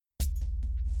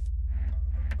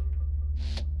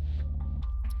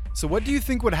So what do you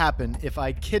think would happen if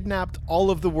I kidnapped all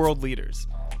of the world leaders?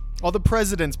 All the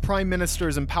presidents, prime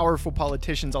ministers, and powerful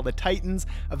politicians, all the titans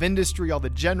of industry, all the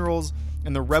generals,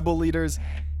 and the rebel leaders,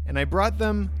 and I brought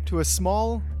them to a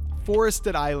small,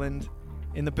 forested island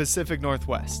in the Pacific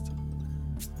Northwest.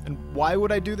 And why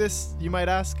would I do this, you might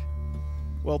ask?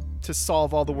 Well, to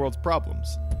solve all the world's problems,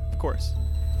 of course.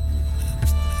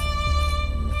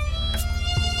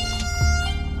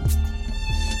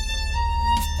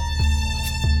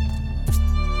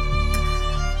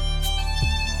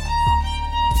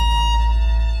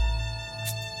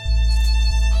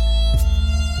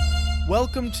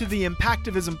 Welcome to the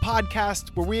Impactivism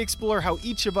podcast, where we explore how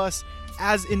each of us,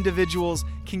 as individuals,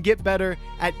 can get better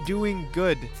at doing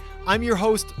good. I'm your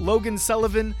host, Logan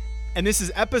Sullivan, and this is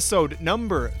episode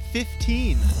number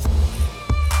 15.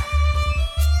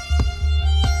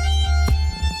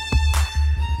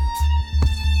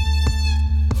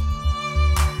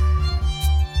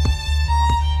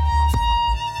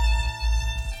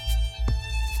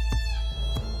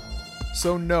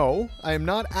 So no, I am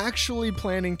not actually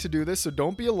planning to do this, so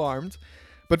don't be alarmed.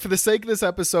 But for the sake of this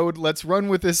episode, let's run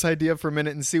with this idea for a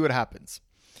minute and see what happens.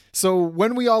 So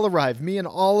when we all arrive, me and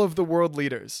all of the world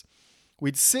leaders,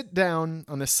 we'd sit down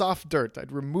on the soft dirt.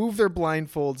 I'd remove their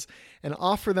blindfolds and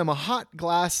offer them a hot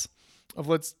glass of,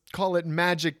 let's call it,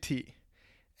 magic tea.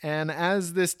 And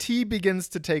as this tea begins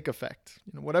to take effect,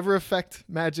 whatever effect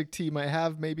magic tea might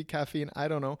have, maybe caffeine, I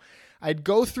don't know, I'd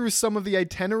go through some of the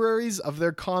itineraries of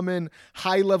their common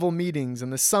high-level meetings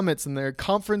and the summits and their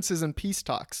conferences and peace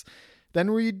talks.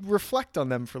 Then we'd reflect on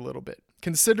them for a little bit,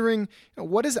 considering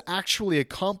what is actually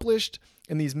accomplished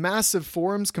in these massive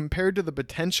forums compared to the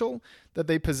potential that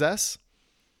they possess,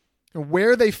 and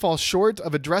where they fall short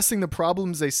of addressing the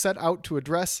problems they set out to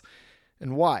address,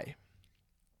 and why.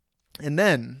 And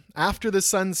then, after the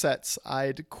sun sets,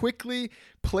 I'd quickly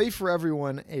play for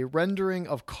everyone a rendering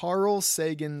of Carl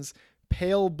Sagan's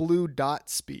Pale Blue Dot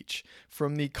speech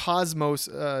from the Cosmos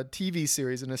TV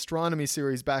series, an astronomy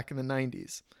series back in the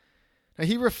 90s. Now,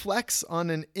 he reflects on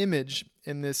an image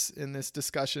in this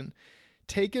discussion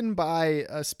taken by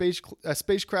a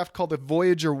spacecraft called the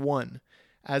Voyager 1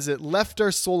 as it left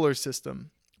our solar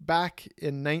system back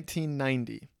in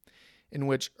 1990, in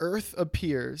which Earth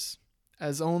appears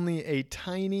as only a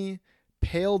tiny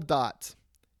pale dot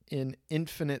in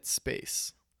infinite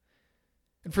space.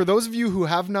 And for those of you who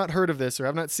have not heard of this or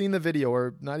have not seen the video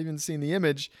or not even seen the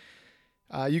image,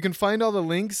 you can find all the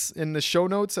links in the show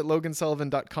notes at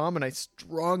logansullivan.com, and I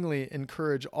strongly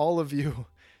encourage all of you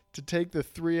to take the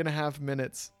 3.5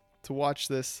 minutes to watch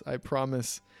this. I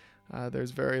promise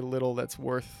there's very little that's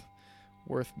worth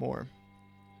more.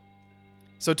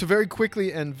 So to very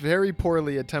quickly and very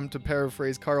poorly attempt to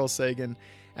paraphrase Carl Sagan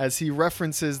as he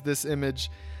references this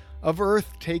image of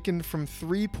Earth taken from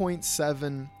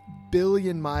 3.7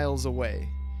 billion miles away,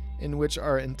 in which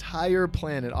our entire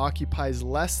planet occupies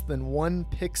less than 1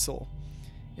 pixel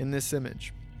in this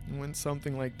image. It went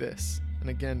something like this. And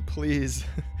again, please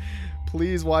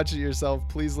watch it yourself.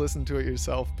 Please listen to it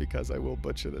yourself, because I will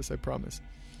butcher this, I promise.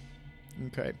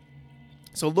 Okay.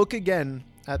 So look again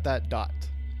at that dot.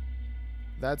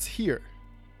 That's here.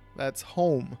 That's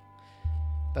home.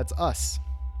 That's us.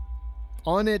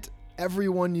 On it,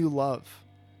 everyone you love,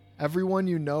 everyone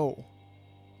you know,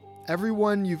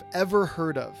 everyone you've ever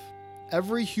heard of,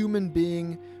 every human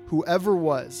being who ever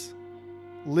was,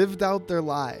 lived out their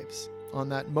lives on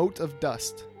that mote of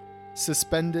dust,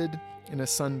 suspended in a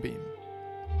sunbeam.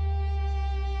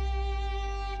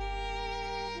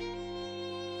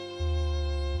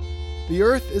 The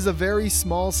Earth is a very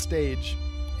small stage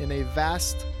in a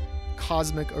vast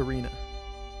cosmic arena.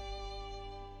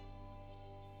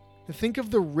 Think of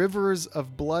the rivers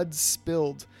of blood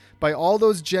spilled by all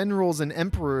those generals and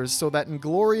emperors so that in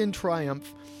glory and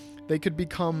triumph they could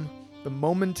become the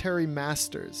momentary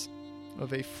masters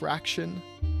of a fraction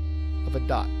of a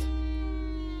dot.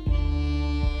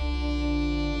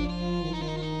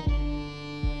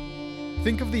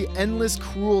 Think of the endless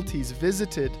cruelties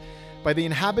visited by the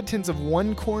inhabitants of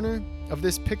one corner of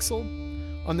this pixel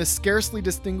on the scarcely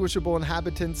distinguishable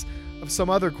inhabitants of some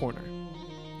other corner.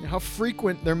 How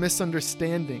frequent their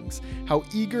misunderstandings, how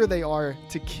eager they are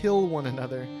to kill one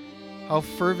another, how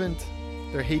fervent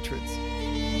their hatreds.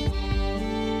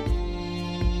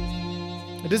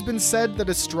 It has been said that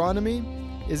astronomy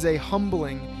is a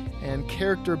humbling and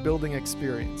character-building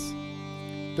experience.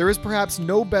 There is perhaps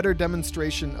no better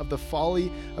demonstration of the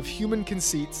folly of human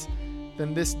conceits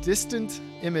than this distant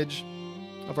image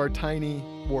of our tiny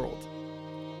world.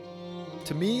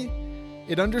 To me,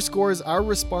 it underscores our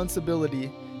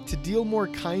responsibility to deal more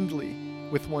kindly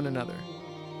with one another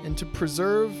and to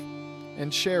preserve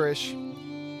and cherish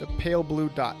the pale blue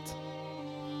dot,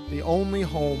 the only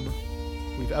home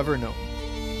we've ever known.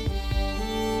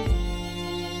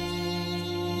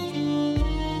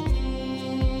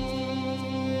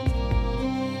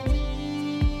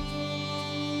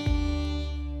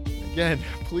 Again,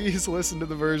 please listen to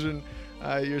the version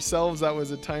yourselves. That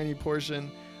was a tiny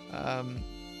portion.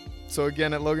 So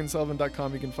again, at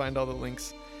logansullivan.com, you can find all the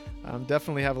links.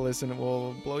 Definitely have a listen. It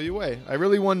will blow you away. I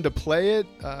really wanted to play it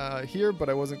here, but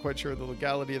I wasn't quite sure of the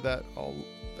legality of that.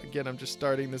 Again, I'm just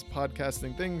starting this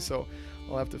podcasting thing, so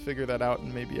I'll have to figure that out,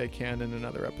 and maybe I can in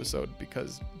another episode,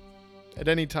 because at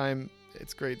any time,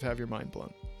 it's great to have your mind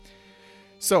blown.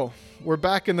 So, we're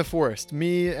back in the forest,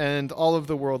 me and all of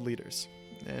the world leaders,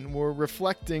 and we're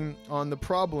reflecting on the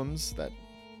problems that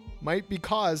might be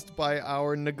caused by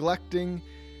our neglecting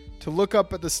to look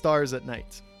up at the stars at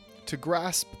night, to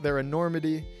grasp their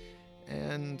enormity,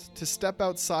 and to step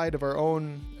outside of our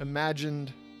own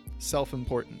imagined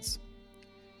self-importance.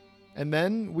 And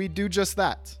then we do just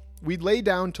that. We lay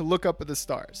down to look up at the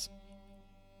stars.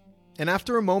 And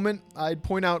after a moment, I'd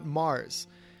point out Mars.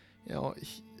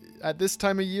 At this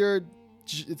time of year,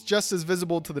 it's just as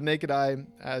visible to the naked eye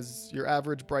as your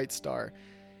average bright star,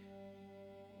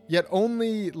 yet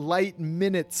only light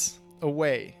minutes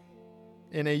away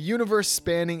in a universe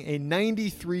spanning a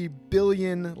 93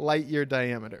 billion light-year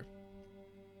diameter.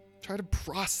 Try to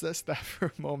process that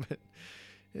for a moment.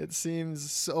 It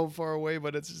seems so far away,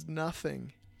 but it's just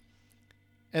nothing.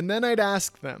 And then I'd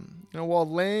ask them, while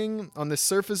laying on the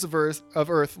surface of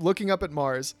Earth, looking up at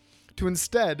Mars, to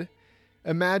instead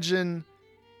imagine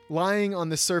lying on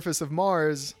the surface of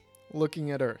Mars,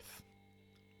 looking at Earth.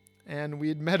 And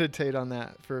we'd meditate on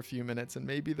that for a few minutes, and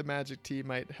maybe the magic tea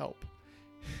might help.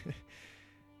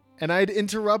 And I'd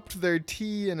interrupt their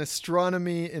tea and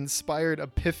astronomy-inspired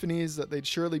epiphanies that they'd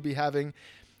surely be having,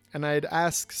 and I'd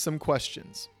ask some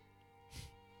questions.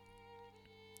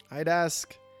 I'd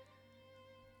ask,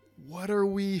 what are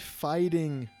we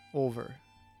fighting over?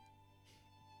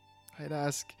 I'd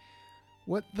ask,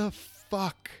 what the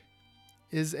fuck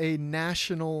is a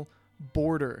national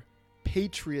border,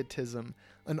 patriotism,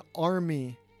 an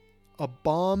army, a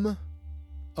bomb,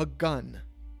 a gun?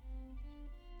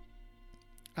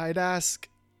 I'd ask,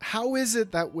 how is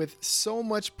it that with so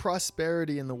much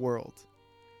prosperity in the world,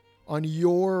 on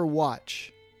your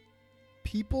watch,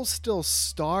 people still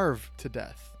starve to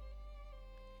death?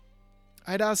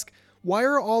 I'd ask, why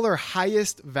are all our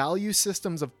highest value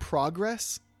systems of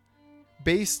progress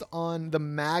based on the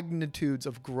magnitudes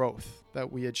of growth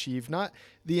that we achieve, not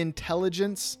the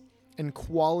intelligence and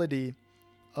quality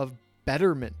of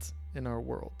betterment in our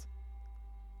world?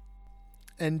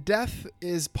 And death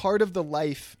is part of the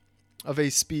life of a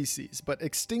species, but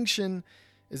extinction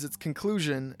is its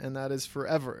conclusion, and that is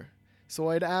forever. So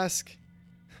I'd ask,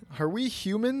 are we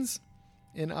humans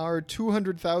in our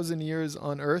 200,000 years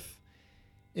on Earth,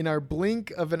 in our blink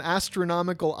of an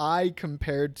astronomical eye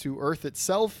compared to Earth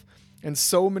itself and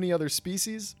so many other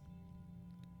species?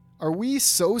 Are we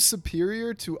so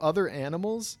superior to other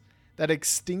animals that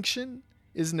extinction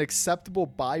is an acceptable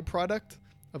byproduct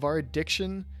of our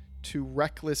addiction to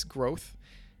reckless growth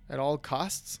at all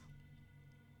costs?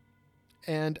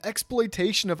 And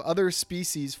exploitation of other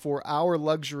species for our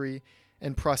luxury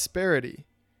and prosperity.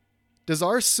 Does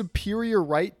our superior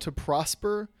right to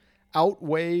prosper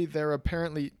outweigh their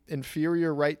apparently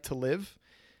inferior right to live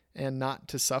and not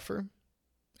to suffer?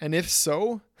 And if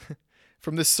so,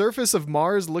 from the surface of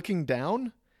Mars looking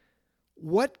down,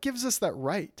 what gives us that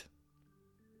right?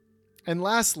 And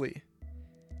lastly,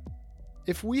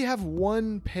 if we have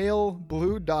one pale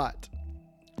blue dot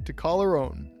to call our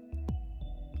own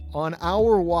on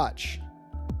our watch,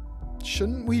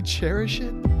 shouldn't we cherish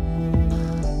it?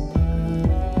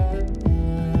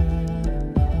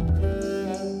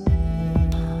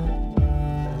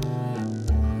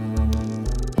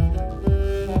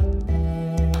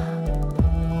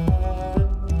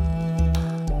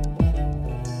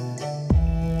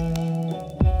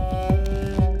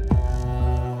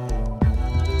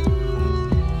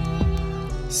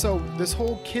 So this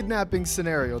whole kidnapping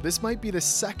scenario, this might be the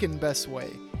second best way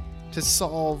to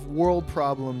solve world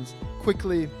problems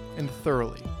quickly and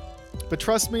thoroughly. But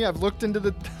trust me, I've looked into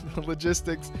the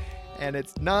logistics, and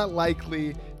it's not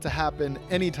likely to happen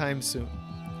anytime soon.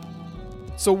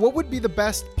 So what would be the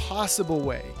best possible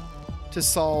way to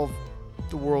solve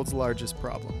the world's largest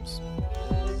problems?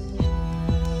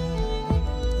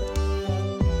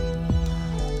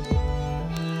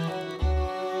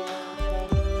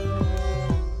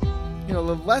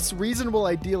 The less reasonable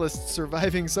idealist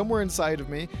surviving somewhere inside of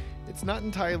me, it's not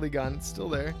entirely gone, it's still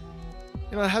there,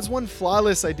 It has one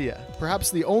flawless idea,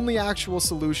 perhaps the only actual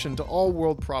solution to all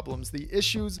world problems, the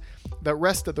issues that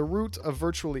rest at the root of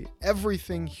virtually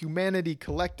everything humanity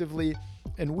collectively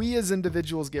and we as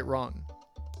individuals get wrong.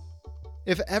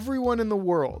 If everyone in the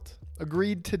world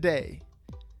agreed today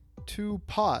to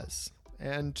pause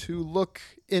and to look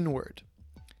inward,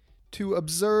 to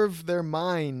observe their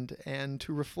mind and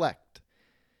to reflect,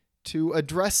 to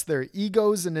address their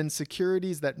egos and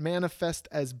insecurities that manifest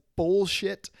as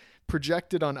bullshit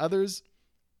projected on others,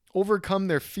 overcome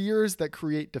their fears that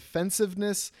create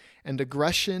defensiveness and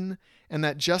aggression and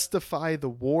that justify the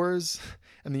wars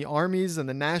and the armies and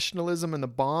the nationalism and the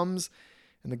bombs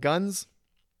and the guns,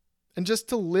 and just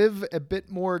to live a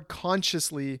bit more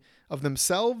consciously of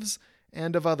themselves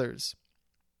and of others.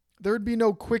 There would be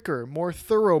no quicker, more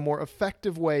thorough, more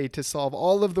effective way to solve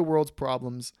all of the world's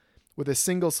problems with a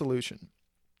single solution.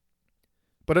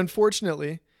 But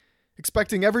unfortunately,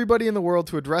 expecting everybody in the world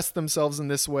to address themselves in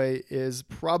this way is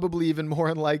probably even more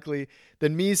unlikely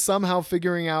than me somehow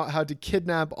figuring out how to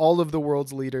kidnap all of the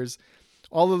world's leaders,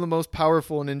 all of the most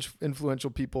powerful and influential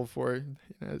people for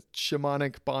a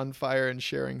shamanic bonfire and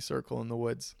sharing circle in the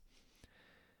woods.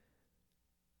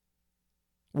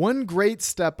 One great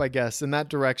step, I guess, in that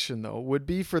direction, though, would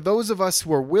be for those of us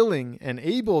who are willing and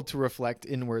able to reflect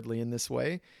inwardly in this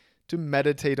way, to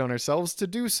meditate on ourselves, to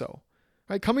do so.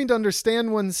 Right? Coming to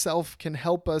understand oneself can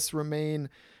help us remain,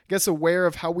 aware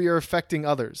of how we are affecting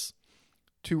others,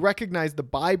 to recognize the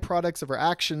byproducts of our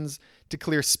actions, to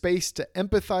clear space, to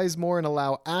empathize more and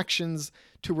allow actions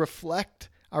to reflect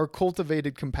our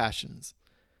cultivated compassions.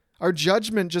 Our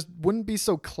judgment just wouldn't be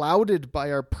so clouded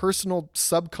by our personal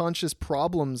subconscious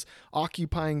problems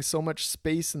occupying so much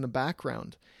space in the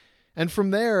background. And from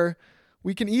there,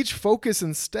 we can each focus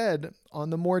instead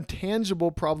on the more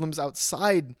tangible problems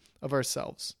outside of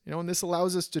ourselves. And this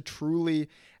allows us to truly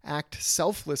act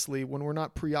selflessly when we're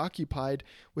not preoccupied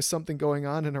with something going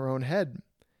on in our own head.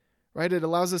 Right? It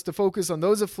allows us to focus on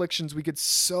those afflictions we could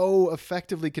so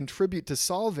effectively contribute to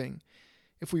solving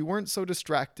if we weren't so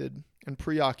distracted and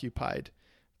preoccupied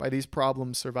by these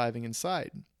problems surviving inside.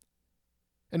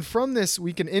 And from this,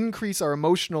 we can increase our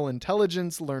emotional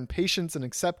intelligence, learn patience and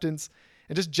acceptance,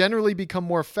 and just generally become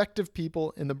more effective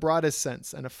people in the broadest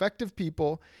sense. And effective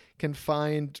people can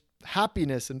find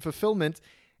happiness and fulfillment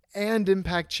and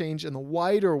impact change in the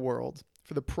wider world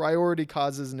for the priority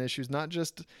causes and issues, not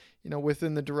just,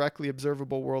 within the directly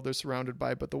observable world they're surrounded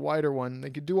by, but the wider one. They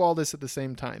could do all this at the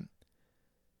same time.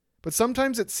 But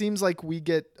sometimes it seems like we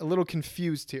get a little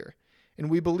confused here,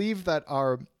 and we believe that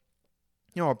our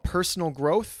personal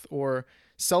growth or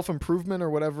self-improvement or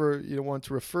whatever you want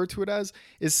to refer to it as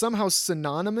is somehow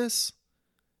synonymous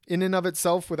in and of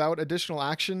itself without additional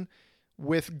action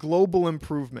with global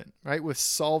improvement, right? With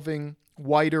solving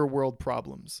wider world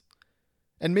problems.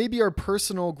 And maybe our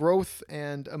personal growth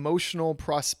and emotional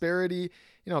prosperity,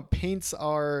 paints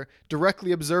our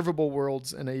directly observable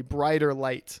worlds in a brighter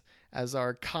light as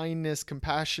our kindness,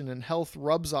 compassion, and health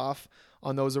rubs off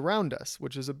on those around us,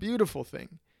 which is a beautiful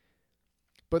thing.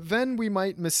 But then we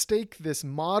might mistake this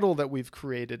model that we've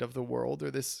created of the world, or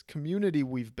this community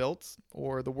we've built,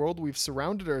 or the world we've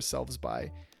surrounded ourselves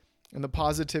by, and the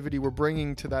positivity we're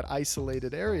bringing to that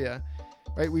isolated area,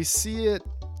 right? We see it,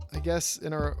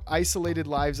 in our isolated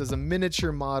lives as a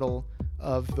miniature model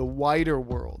of the wider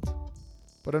world.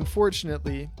 But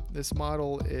unfortunately, this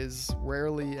model is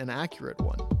rarely an accurate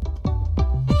one.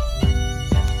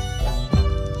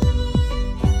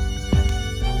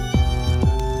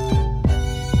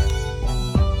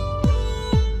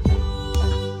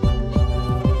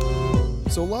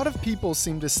 So a lot of people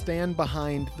seem to stand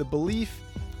behind the belief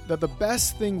that the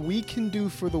best thing we can do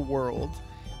for the world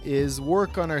is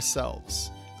work on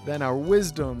ourselves. Then our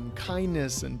wisdom,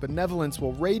 kindness, and benevolence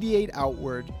will radiate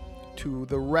outward to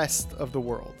the rest of the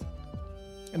world.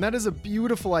 And that is a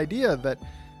beautiful idea that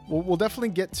we'll definitely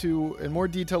get to in more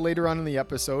detail later on in the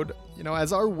episode.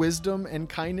 As our wisdom and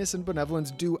kindness and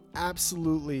benevolence do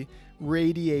absolutely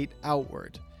radiate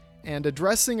outward. And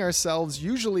addressing ourselves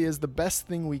usually is the best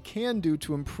thing we can do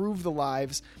to improve the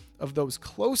lives of those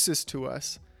closest to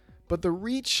us. But the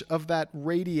reach of that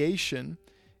radiation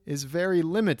is very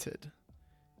limited.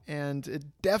 And it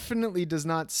definitely does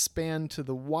not span to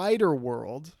the wider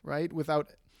world, right,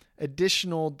 without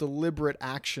additional deliberate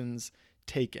actions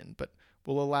taken. But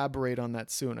we'll elaborate on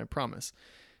that soon, I promise.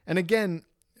 And again,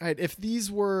 right, if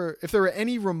there were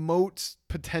any remote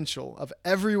potential of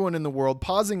everyone in the world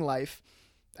pausing life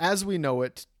as we know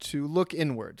it to look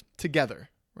inward together,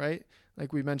 right?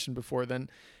 Like we mentioned before, then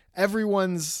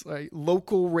everyone's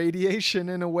local radiation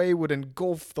in a way would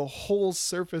engulf the whole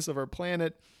surface of our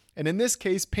planet, And in this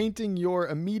case, painting your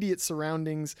immediate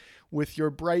surroundings with your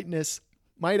brightness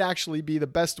might actually be the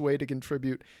best way to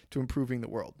contribute to improving the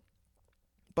world.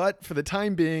 But for the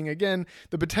time being, again,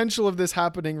 the potential of this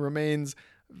happening remains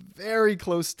very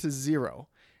close to zero.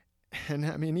 And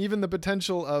I mean, even the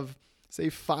potential of, say,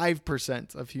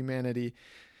 5% of humanity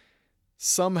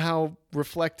somehow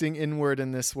reflecting inward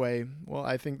in this way, well,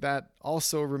 I think that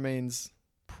also remains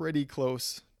pretty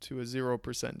close to a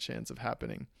 0% chance of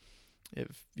happening,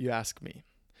 if you ask me.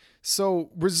 So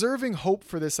reserving hope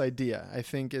for this idea, I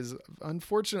think, is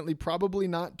unfortunately probably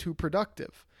not too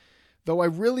productive, though I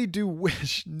really do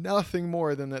wish nothing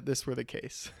more than that this were the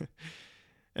case.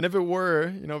 And if it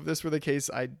were, if this were the case,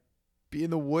 I'd be in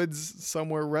the woods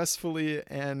somewhere restfully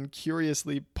and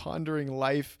curiously pondering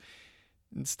life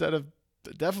instead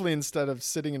of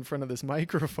sitting in front of this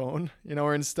microphone,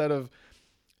 or instead of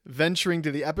venturing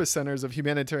to the epicenters of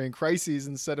humanitarian crises,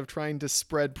 instead of trying to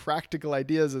spread practical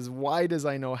ideas as wide as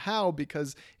I know how,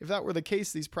 because if that were the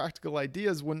case, these practical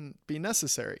ideas wouldn't be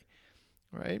necessary,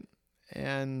 right?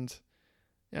 And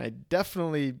I'd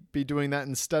definitely be doing that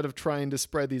instead of trying to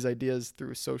spread these ideas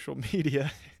through social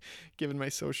media, given my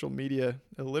social media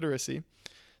illiteracy.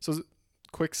 So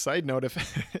quick side note,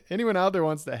 if anyone out there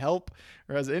wants to help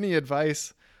or has any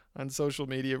advice on social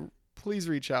media, please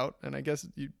reach out. And I guess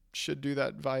you should do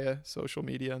that via social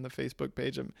media on the Facebook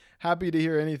page. I'm happy to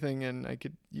hear anything, and I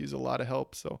could use a lot of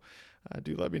help. So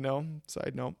do let me know.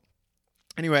 Side note.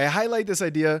 Anyway, I highlight this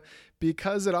idea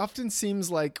because it often seems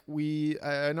like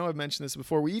I know I've mentioned this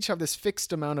before, we each have this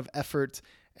fixed amount of effort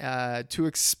to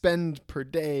expend per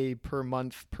day, per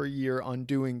month, per year on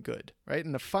doing good, right?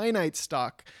 And a finite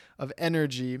stock of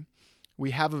energy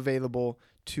we have available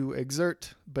to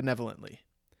exert benevolently.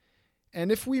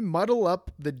 And if we muddle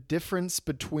up the difference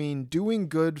between doing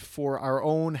good for our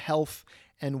own health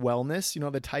and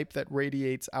wellness, the type that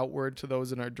radiates outward to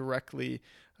those that are directly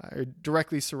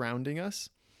surrounding us,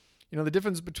 the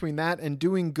difference between that and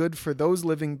doing good for those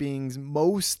living beings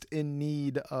most in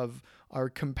need of our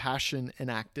compassion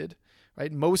enacted,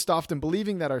 right? Most often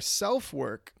believing that our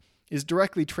self-work is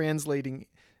directly translating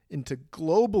into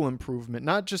global improvement,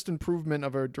 not just improvement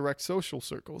of our direct social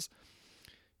circles,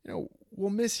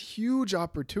 we'll miss huge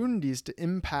opportunities to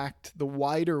impact the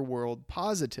wider world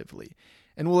positively.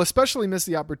 And we'll especially miss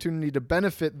the opportunity to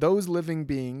benefit those living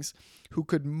beings who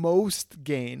could most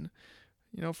gain,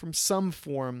 from some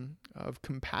form of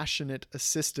compassionate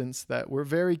assistance that we're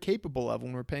very capable of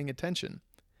when we're paying attention.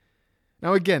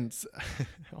 Now, again,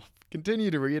 I'll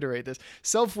continue to reiterate this.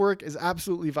 Self-work is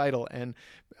absolutely vital, and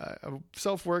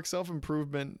self-work,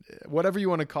 self-improvement, whatever you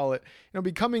want to call it,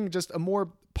 becoming just a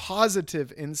more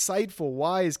positive, insightful,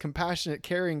 wise, compassionate,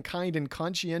 caring, kind, and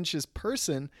conscientious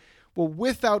person will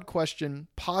without question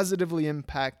positively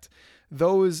impact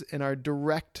those in our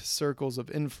direct circles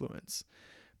of influence.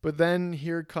 But then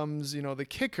here comes, the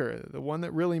kicker, the one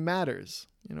that really matters,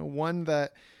 one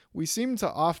that we seem to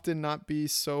often not be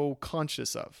so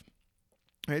conscious of.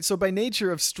 Right? So by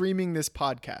nature of streaming this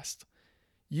podcast,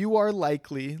 you are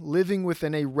likely living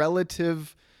within a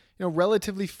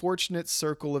relatively fortunate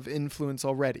circle of influence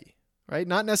already, right?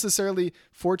 Not necessarily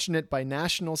fortunate by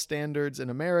national standards in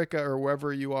America or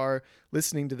wherever you are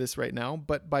listening to this right now,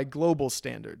 but by global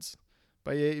standards.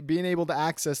 By being able to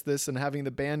access this and having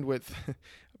the bandwidth,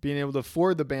 being able to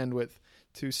afford the bandwidth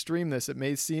to stream this, it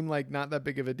may seem like not that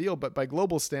big of a deal, but by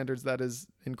global standards, that is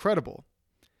incredible,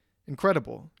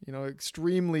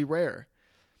 extremely rare.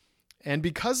 And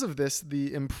because of this,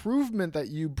 the improvement that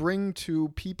you bring to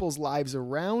people's lives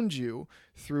around you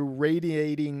through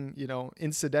radiating,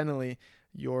 incidentally,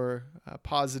 your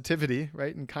positivity,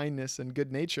 right, and kindness and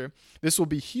good nature, this will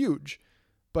be huge.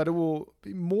 But it will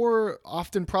be more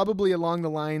often probably along the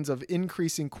lines of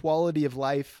increasing quality of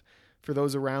life for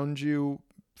those around you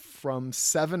from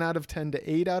 7 out of 10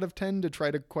 to 8 out of 10 to try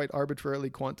to quite arbitrarily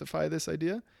quantify this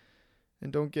idea.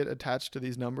 And don't get attached to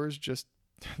these numbers, just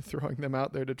throwing them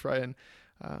out there to try and,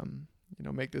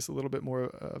 make this a little bit more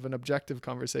of an objective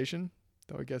conversation,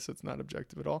 though I guess it's not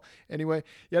objective at all. Anyway,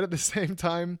 yet at the same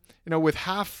time, with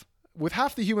half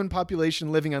the human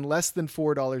population living on less than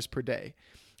 $4 per day,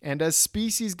 and as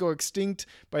species go extinct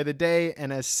by the day,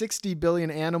 and as 60 billion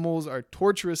animals are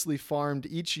torturously farmed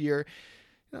each year,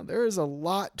 there is a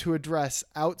lot to address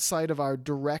outside of our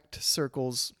direct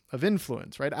circles of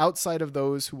influence, right? Outside of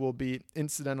those who will be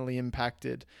incidentally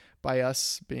impacted by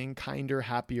us being kinder,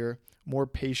 happier, more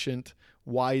patient,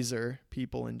 wiser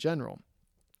people in general.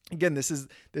 Again, this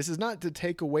is not to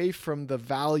take away from the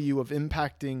value of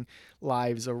impacting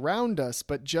lives around us,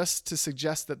 but just to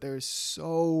suggest that there is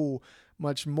so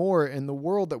much more in the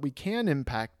world that we can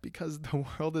impact because the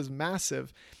world is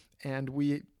massive and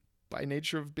we by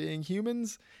nature of being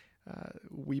humans,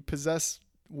 we possess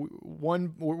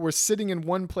we're sitting in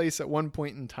one place at one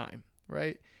point in time,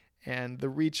 right? And the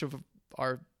reach of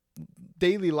our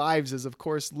daily lives is, of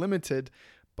course, limited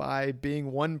by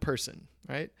being one person,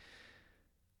 right?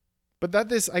 But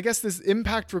I guess this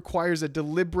impact requires a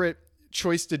deliberate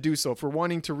choice to do so if we're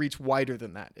wanting to reach wider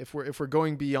than that, if we're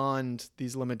going beyond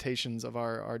these limitations of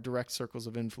our direct circles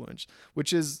of influence,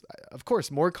 which is, of course,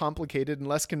 more complicated and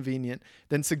less convenient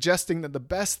than suggesting that the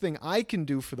best thing I can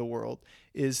do for the world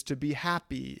is to be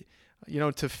happy,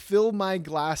 to fill my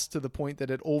glass to the point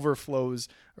that it overflows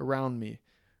around me,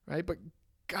 right? But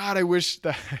God, I wish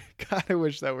that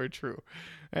were true.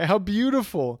 Right? How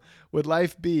beautiful would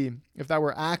life be if that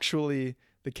were actually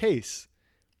the case?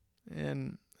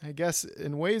 And I guess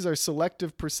in ways our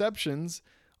selective perceptions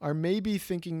are maybe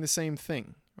thinking the same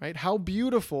thing, right? How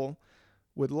beautiful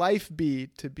would life be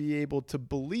to be able to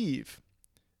believe,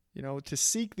 to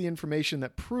seek the information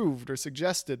that proved or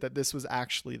suggested that this was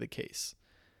actually the case?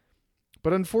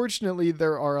 But unfortunately,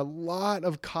 there are a lot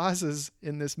of causes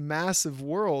in this massive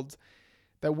world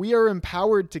that we are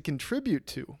empowered to contribute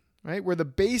to, right? Where the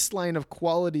baseline of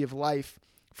quality of life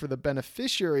for the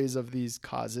beneficiaries of these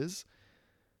causes,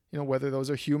 whether those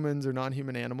are humans or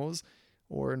non-human animals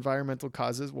or environmental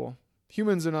causes, well,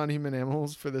 humans or non-human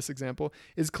animals for this example,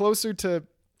 is closer to,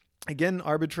 again,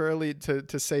 arbitrarily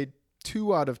to say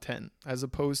 2 out of 10 as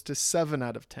opposed to 7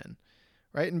 out of 10,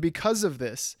 right? And because of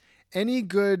this, any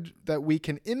good that we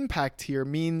can impact here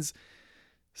means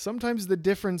sometimes the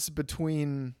difference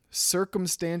between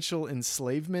circumstantial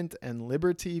enslavement and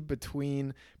liberty,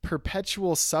 between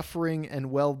perpetual suffering and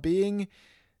well-being,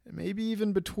 maybe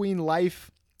even between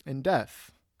life and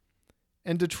death.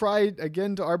 And to try,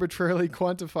 again, to arbitrarily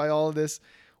quantify all of this,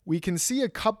 we can see a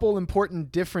couple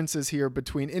important differences here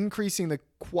between increasing the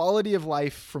quality of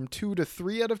life from 2 to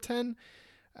 3 out of 10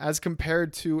 as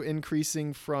compared to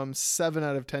increasing from 7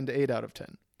 out of 10 to 8 out of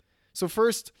 10. So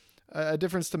first, a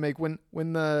difference to make when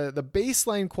the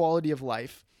baseline quality of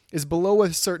life is below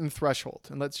a certain threshold.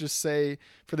 And let's just say,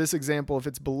 for this example, if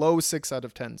it's below 6 out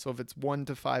of 10, so if it's 1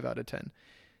 to 5 out of 10,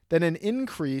 then an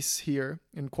increase here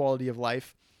in quality of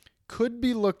life could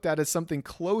be looked at as something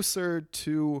closer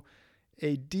to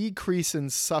a decrease in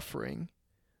suffering,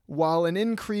 while an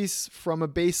increase from a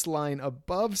baseline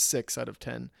above 6 out of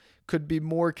 10 could be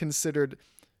more considered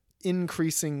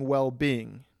increasing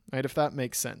well-being, right? If that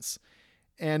makes sense.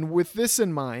 And with this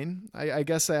in mind, I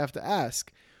guess I have to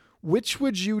ask, which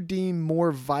would you deem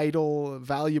more vital,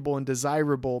 valuable, and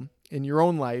desirable in your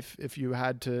own life if you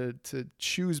had to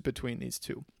choose between these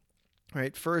two?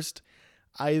 Right? First,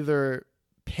 either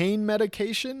pain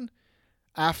medication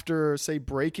after, say,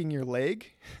 breaking your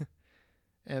leg,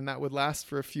 and that would last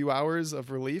for a few hours of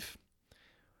relief.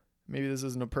 Maybe this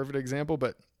isn't a perfect example,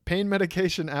 but pain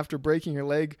medication after breaking your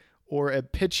leg, or a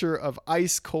pitcher of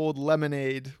ice cold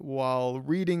lemonade while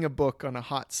reading a book on a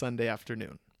hot Sunday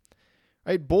afternoon.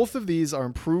 Right? Both of these are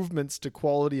improvements to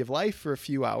quality of life for a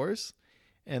few hours,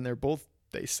 and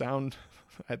they sound,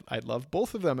 I'd love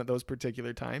both of them at those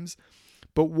particular times,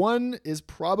 but one is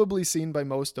probably seen by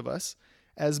most of us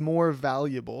as more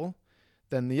valuable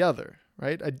than the other,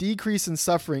 right? A decrease in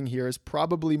suffering here is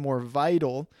probably more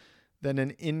vital than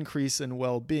an increase in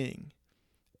well-being.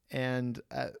 And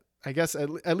I guess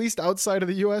at least outside of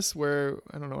the US, where,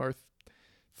 I don't know, our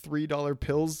 $3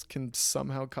 pills can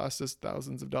somehow cost us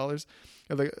thousands of dollars.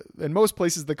 In most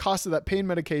places, the cost of that pain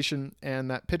medication and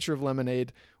that pitcher of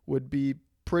lemonade would be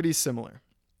pretty similar.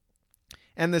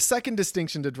 And the second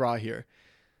distinction to draw here,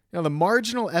 the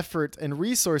marginal effort and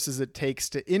resources it takes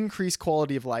to increase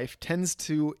quality of life tends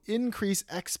to increase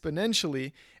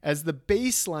exponentially as the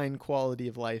baseline quality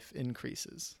of life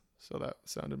increases. So that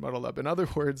sounded muddled up. In other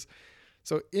words,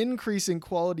 so increasing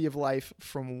quality of life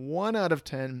from 1 out of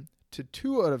 10 to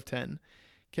 2 out of 10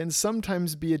 can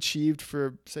sometimes be achieved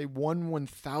for, say,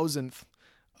 1/1000th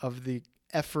of the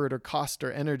effort or cost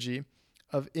or energy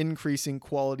of increasing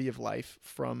quality of life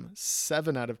from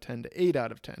 7 out of 10 to 8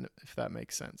 out of 10, if that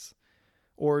makes sense.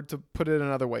 Or to put it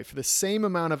another way, for the same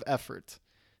amount of effort,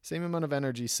 same amount of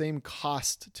energy, same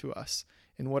cost to us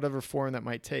in whatever form that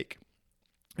might take.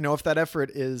 If that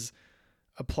effort is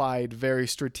applied very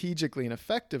strategically and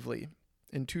effectively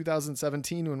in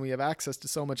 2017, when we have access to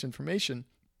so much information,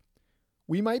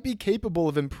 we might be capable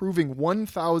of improving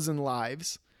 1,000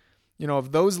 lives,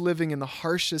 of those living in the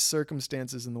harshest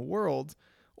circumstances in the world,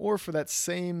 or for that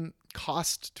same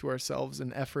cost to ourselves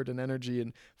in effort and energy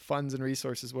and funds and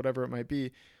resources, whatever it might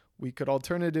be, we could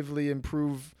alternatively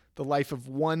improve the life of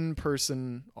one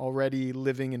person already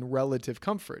living in relative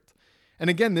comfort. And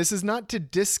again, this is not to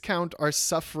discount our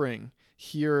suffering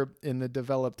here in the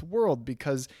developed world,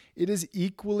 because it is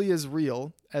equally as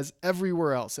real as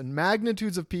everywhere else. And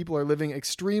magnitudes of people are living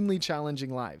extremely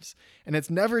challenging lives. And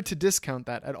it's never to discount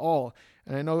that at all.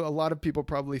 And I know a lot of people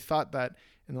probably thought that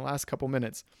in the last couple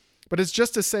minutes. But it's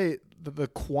just to say that the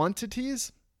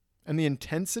quantities and the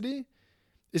intensity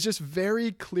is just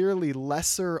very clearly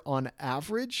lesser on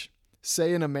average,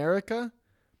 say in America,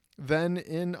 than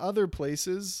in other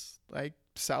places like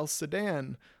South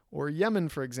Sudan or Yemen,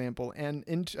 for example. And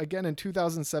again, in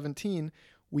 2017,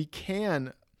 we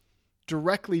can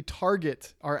directly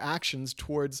target our actions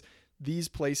towards these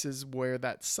places where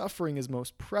that suffering is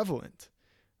most prevalent,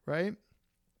 right?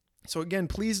 So again,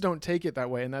 please don't take it that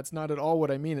way. And that's not at all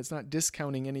what I mean. It's not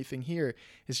discounting anything here.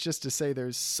 It's just to say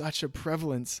there's such a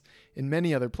prevalence in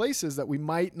many other places that we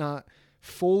might not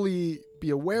fully be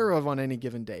aware of on any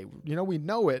given day. We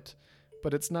know it,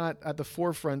 but it's not at the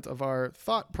forefront of our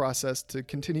thought process to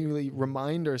continually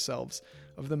remind ourselves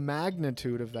of the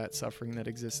magnitude of that suffering that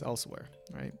exists elsewhere,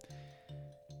 right?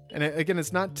 And again,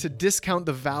 it's not to discount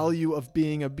the value of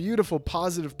being a beautiful,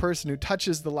 positive person who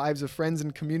touches the lives of friends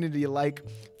and community alike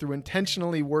through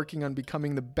intentionally working on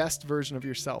becoming the best version of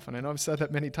yourself. And I know I've said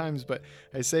that many times, but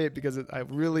I say it because I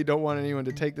really don't want anyone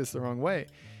to take this the wrong way.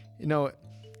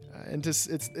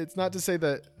 It's not to say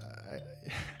that...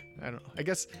 I don't know. I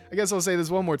guess I'll say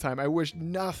this one more time. I wish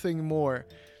nothing more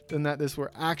than that this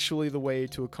were actually the way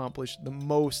to accomplish the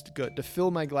most good, to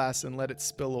fill my glass and let it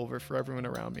spill over for everyone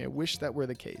around me. I wish that were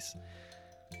the case.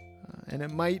 And it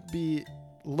might be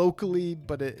locally,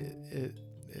 but it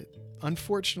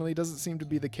unfortunately doesn't seem to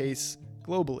be the case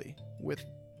globally, with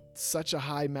such a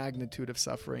high magnitude of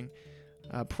suffering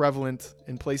prevalent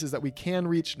in places that we can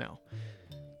reach now.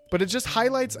 But it just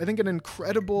highlights, I think, an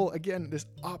incredible, again, this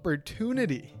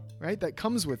opportunity, right, that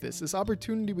comes with this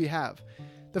opportunity we have.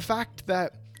 The fact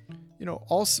that,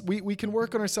 also we can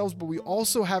work on ourselves, but we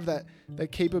also have that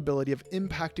capability of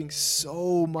impacting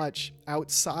so much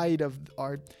outside of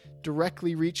our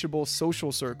directly reachable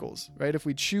social circles, right? If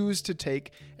we choose to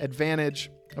take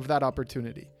advantage of that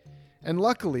opportunity. And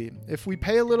luckily, if we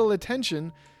pay a little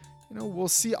attention, we'll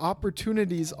see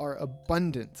opportunities are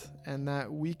abundant, and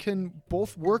that we can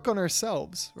both work on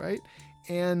ourselves, right?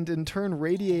 And in turn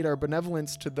radiate our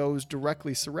benevolence to those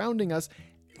directly surrounding us,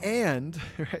 and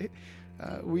right,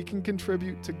 we can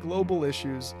contribute to global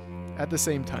issues at the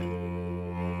same time.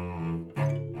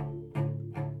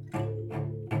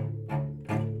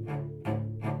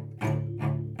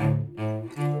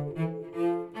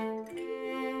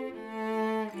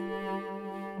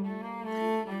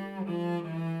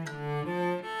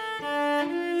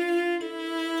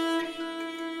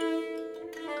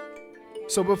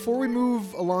 So before we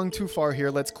move along too far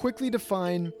here, let's quickly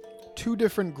define two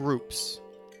different groups,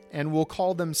 and we'll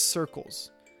call them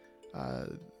circles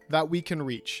that we can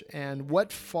reach, and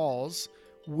what falls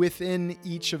within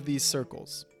each of these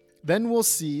circles. Then we'll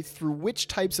see through which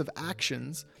types of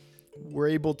actions we're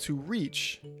able to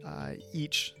reach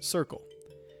each circle.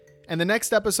 And the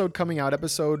next episode coming out,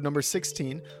 episode number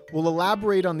 16, will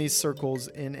elaborate on these circles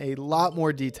in a lot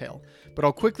more detail. But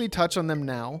I'll quickly touch on them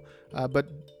now. But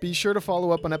be sure to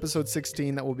follow up on episode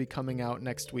 16 that will be coming out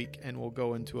next week, and we'll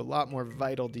go into a lot more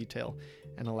vital detail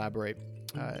and elaborate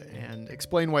and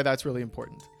explain why that's really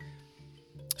important.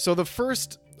 So the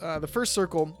first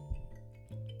circle,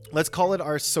 let's call it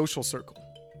our social circle.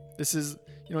 This is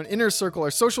an inner circle.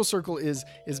 Our social circle is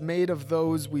made of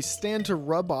those we stand to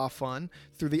rub off on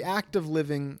through the act of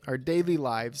living our daily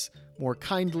lives more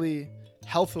kindly,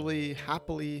 healthily,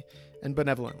 happily, and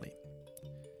benevolently.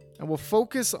 And we'll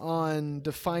focus on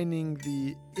defining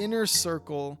the inner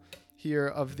circle here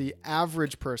of the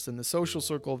average person, the social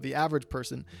circle of the average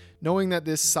person, knowing that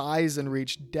this size and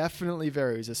reach definitely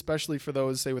varies, especially for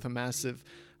those, say, with a massive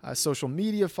social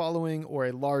media following or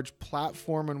a large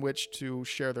platform on which to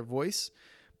share their voice.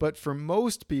 But for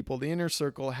most people, the inner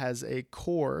circle has a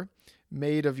core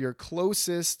made of your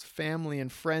closest family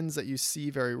and friends that you see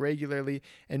very regularly,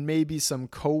 and maybe some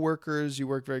coworkers you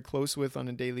work very close with on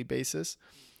a daily basis.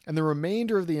 And the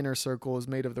remainder of the inner circle is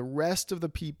made of the rest of the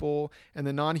people and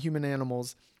the non-human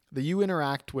animals that you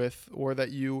interact with or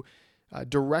that you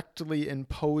directly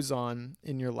impose on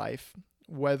in your life,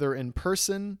 whether in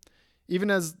person,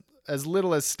 even as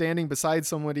little as standing beside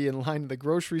somebody in line at the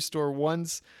grocery store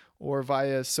once, or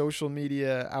via social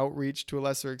media outreach to a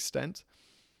lesser extent.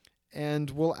 And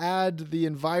we'll add the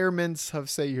environments of,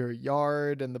 say, your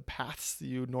yard and the paths that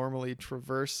you normally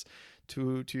traverse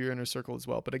to your inner circle as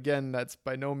well. But again, that's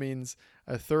by no means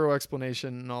a thorough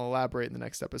explanation, and I'll elaborate in the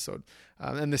next episode.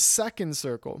 And the second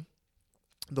circle,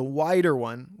 the wider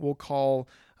one, we'll call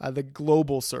the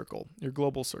global circle, your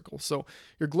global circle. So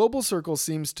your global circle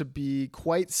seems to be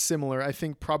quite similar, I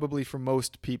think, probably for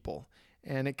most people.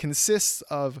 And it consists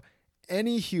of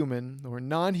any human or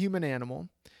non-human animal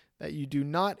that you do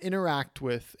not interact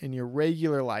with in your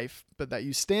regular life, but that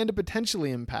you stand to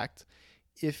potentially impact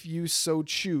if you so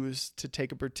choose to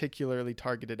take a particularly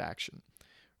targeted action.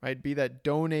 Right? Be that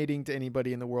donating to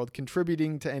anybody in the world,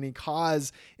 contributing to any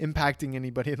cause impacting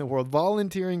anybody in the world,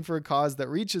 volunteering for a cause that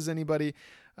reaches anybody,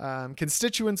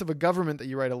 constituents of a government that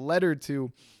you write a letter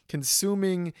to,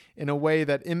 consuming in a way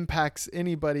that impacts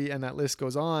anybody, and that list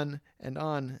goes on and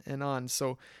on and on.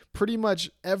 So pretty much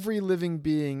every living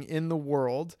being in the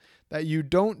world that you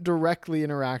don't directly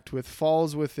interact with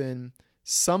falls within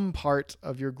some part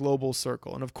of your global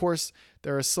circle. And of course,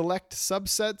 there are select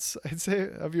subsets, I'd say,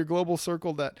 of your global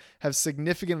circle that have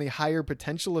significantly higher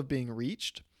potential of being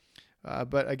reached.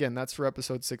 But again, that's for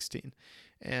episode 16.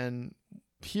 And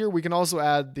here we can also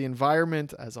add the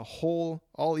environment as a whole,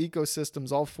 all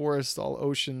ecosystems, all forests, all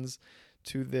oceans,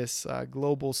 to this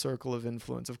global circle of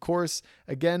influence. Of course,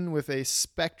 again, with a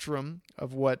spectrum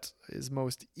of what is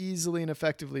most easily and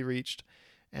effectively reached,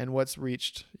 and what's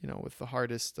reached, with the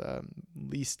hardest,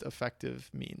 least effective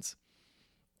means.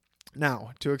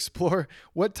 Now, to explore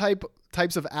what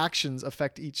types of actions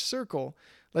affect each circle,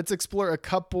 let's explore a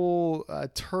couple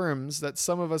terms that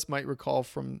some of us might recall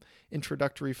from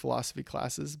introductory philosophy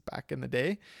classes back in the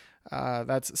day.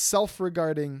 That's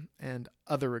self-regarding and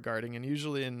other-regarding. And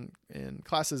usually in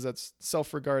classes, that's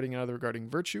self-regarding and other-regarding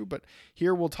virtue. But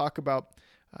here we'll talk about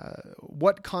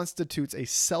what constitutes a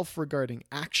self-regarding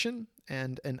action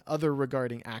and an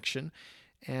other-regarding action,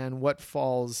 and what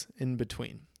falls in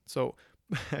between. So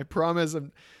I promise it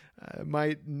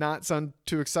might not sound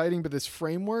too exciting, but this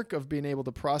framework of being able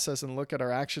to process and look at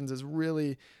our actions is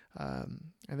really, I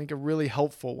think, a really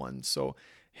helpful one. So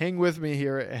hang with me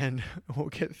here and we'll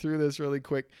get through this really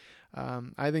quick.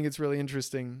 I think it's really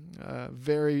interesting,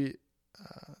 very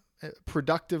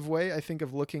productive way, I think,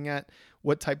 of looking at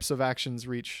what types of actions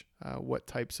reach what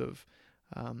types of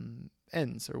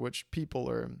ends, or which people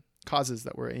or causes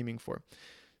that we're aiming for.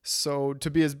 So to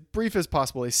be as brief as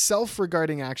possible, a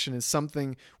self-regarding action is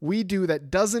something we do that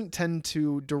doesn't tend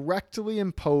to directly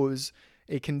impose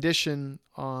a condition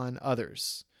on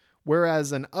others,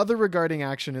 whereas an other-regarding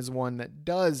action is one that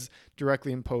does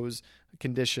directly impose a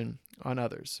condition on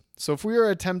others. So if we are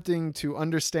attempting to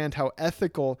understand how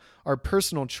ethical our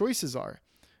personal choices are,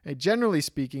 generally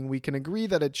speaking, we can agree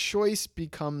that a choice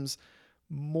becomes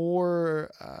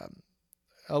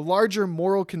a larger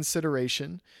moral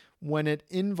consideration when it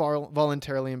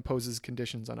involuntarily imposes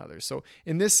conditions on others. So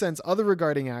in this sense, other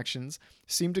regarding actions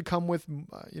seem to come with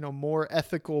more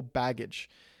ethical baggage,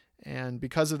 and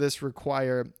because of this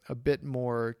require a bit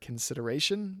more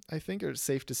consideration, I think, or it's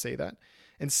safe to say that.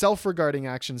 And self-regarding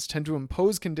actions tend to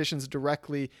impose conditions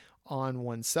directly on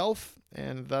oneself,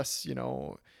 and thus,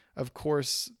 of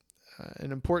course,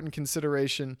 an important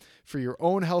consideration for your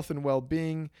own health and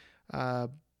well-being,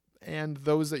 and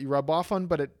those that you rub off on,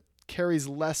 but it carries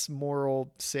less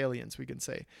moral salience, we can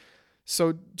say.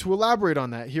 So to elaborate on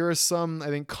that, here are some, I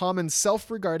think, common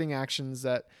self-regarding actions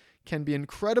that can be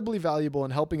incredibly valuable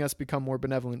in helping us become more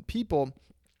benevolent people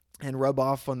and rub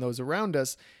off on those around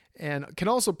us, and can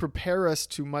also prepare us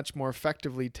to much more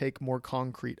effectively take more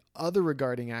concrete other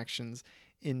regarding actions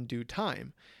in due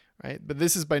time, right? But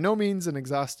this is by no means an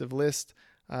exhaustive list,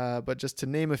 but just to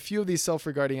name a few of these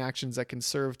self-regarding actions that can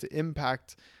serve to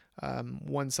impact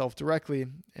oneself directly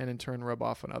and in turn rub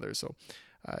off on others. So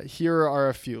here are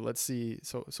a few. Let's see.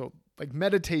 So like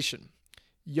meditation,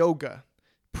 yoga,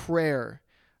 prayer,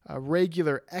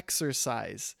 regular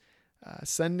exercise,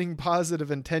 sending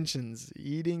positive intentions,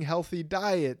 eating healthy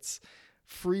diets,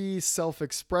 free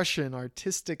self-expression,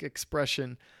 artistic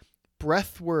expression,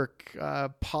 breath work,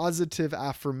 positive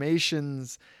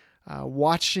affirmations,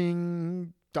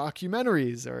 watching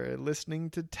documentaries or listening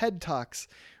to TED Talks,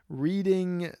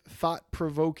 reading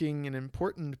thought-provoking and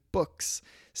important books,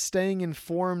 staying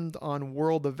informed on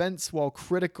world events while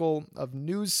critical of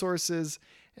news sources,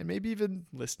 and maybe even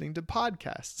listening to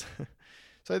podcasts.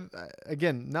 So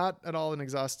again, not at all an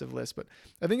exhaustive list, but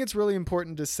I think it's really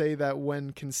important to say that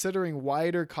when considering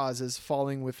wider causes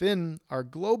falling within our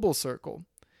global circle,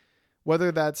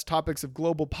 whether that's topics of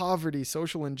global poverty,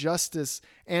 social injustice,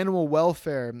 animal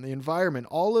welfare, the environment,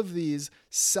 all of these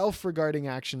self-regarding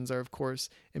actions are, of course,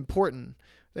 important.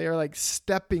 They are like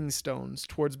stepping stones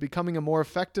towards becoming a more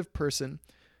effective person,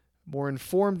 more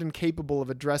informed and capable of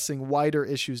addressing wider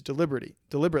issues deliberately.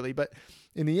 But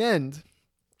in the end,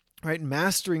 right,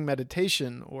 mastering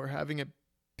meditation or having a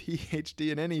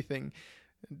PhD in anything,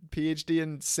 PhD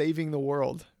in saving the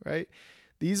world, right?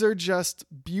 These are just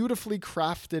beautifully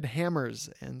crafted hammers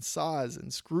and saws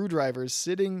and screwdrivers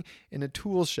sitting in a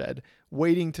tool shed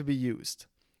waiting to be used.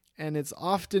 And it's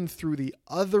often through the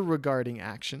other regarding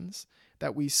actions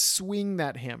that we swing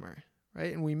that hammer,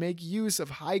 right? And we make use of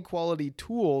high quality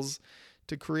tools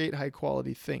to create high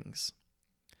quality things.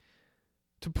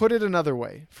 To put it another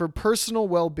way, for personal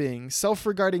well-being,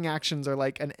 self-regarding actions are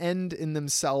like an end in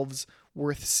themselves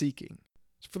worth seeking.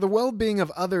 For the well-being of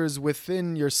others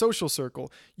within your social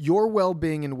circle, your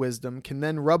well-being and wisdom can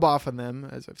then rub off on them,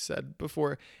 as I've said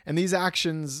before, and these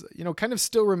actions, kind of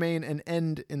still remain an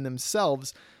end in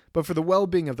themselves. But for the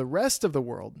well-being of the rest of the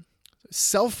world,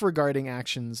 self-regarding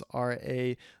actions are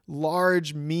a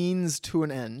large means to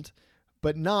an end,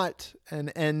 but not an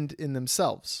end in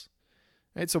themselves.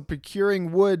 Right? So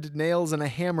procuring wood, nails, and a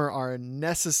hammer are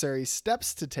necessary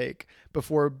steps to take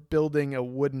before building a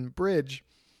wooden bridge,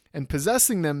 and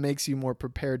possessing them makes you more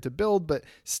prepared to build, but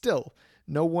still,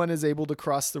 no one is able to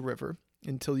cross the river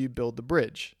until you build the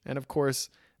bridge. And of course,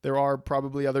 there are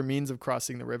probably other means of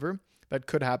crossing the river that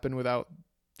could happen without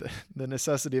the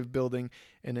necessity of building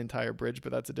an entire bridge,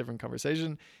 but that's a different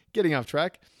conversation. Getting off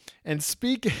track. And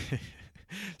speaking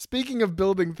of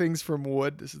building things from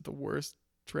wood, this is the worst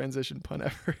transition pun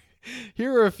ever.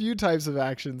 Here are a few types of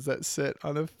actions that sit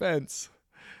on a fence.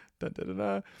 Dun, dun, dun,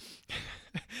 dun.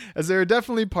 As they are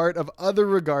definitely part of other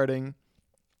regarding,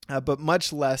 but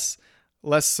much less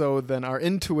so than our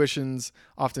intuitions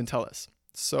often tell us.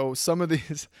 So some of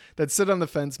these that sit on the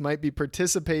fence might be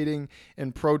participating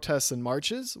in protests and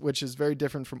marches, which is very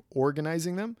different from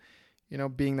organizing them.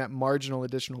 Being that marginal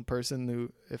additional person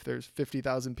who, if there's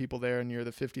 50,000 people there and you're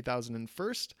the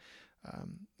 50,001st,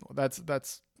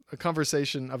 that's a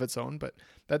conversation of its own, but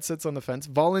that sits on the fence.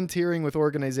 Volunteering with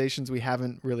organizations we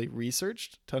haven't really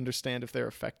researched to understand if they're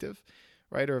effective,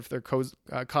 right? Or if they're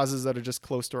causes that are just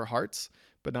close to our hearts,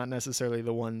 but not necessarily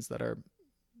the ones that are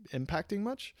impacting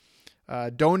much.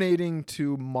 Donating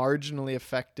to marginally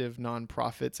effective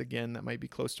nonprofits, again, that might be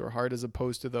close to our heart, as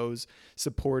opposed to those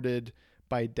supported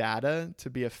by data to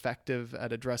be effective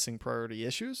at addressing priority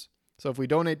issues. So if we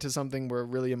donate to something we're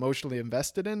really emotionally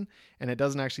invested in and it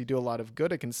doesn't actually do a lot of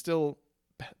good, it can still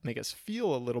make us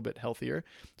feel a little bit healthier.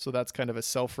 So that's kind of a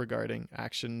self-regarding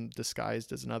action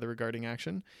disguised as another regarding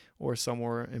action, or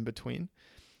somewhere in between.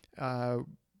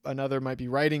 Another might be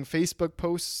writing Facebook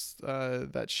posts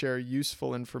that share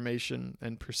useful information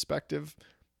and perspective.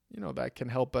 That can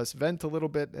help us vent a little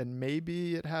bit, and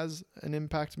maybe it has an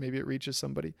impact. Maybe it reaches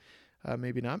somebody,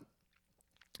 maybe not,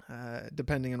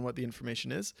 depending on what the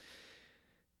information is.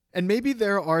 And maybe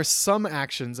there are some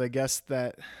actions, I guess,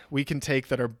 that we can take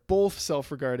that are both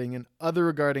self-regarding and other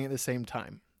regarding at the same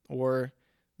time. Or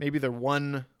maybe they're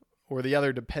one or the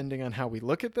other depending on how we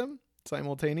look at them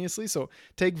simultaneously. So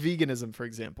take veganism, for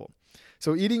example.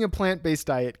 So eating a plant-based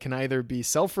diet can either be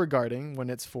self-regarding when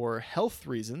it's for health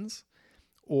reasons,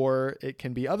 or it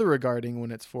can be other regarding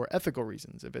when it's for ethical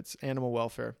reasons, if it's animal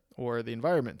welfare or the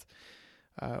environment.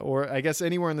 Or I guess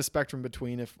anywhere in the spectrum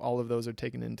between, if all of those are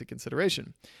taken into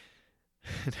consideration.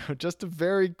 Now, just to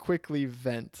very quickly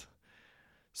vent.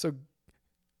 So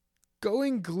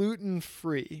going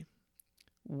gluten-free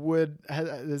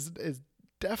is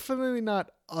definitely not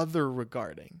other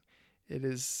regarding. It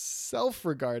is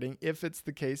self-regarding if it's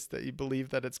the case that you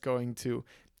believe that it's going to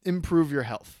improve your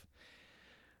health.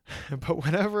 But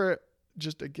whenever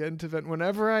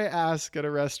I ask at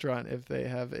a restaurant if they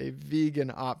have a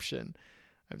vegan option,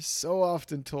 I'm so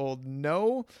often told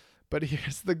no, but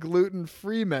here's the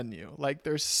gluten-free menu. Like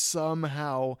they're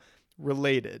somehow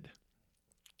related.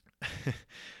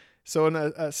 So in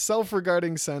a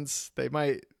self-regarding sense, they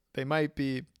might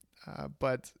be,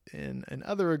 but in an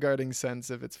other regarding sense,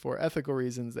 if it's for ethical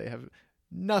reasons, they have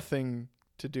nothing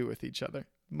to do with each other.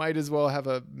 Might as well have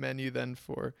a menu then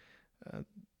for,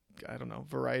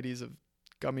 varieties of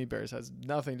gummy bears. Has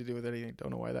nothing to do with anything.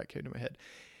 Don't know why that came to my head.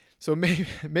 So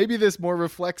maybe this more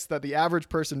reflects that the average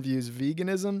person views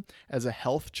veganism as a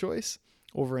health choice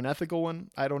over an ethical one.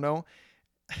 I don't know.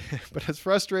 But as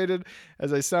frustrated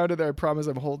as I sounded there, I promise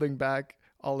I'm holding back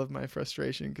all of my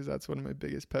frustration because that's one of my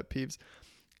biggest pet peeves.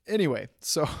 Anyway,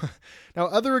 so now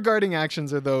other regarding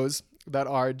actions are those that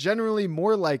are generally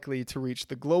more likely to reach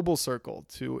the global circle,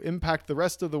 to impact the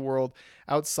rest of the world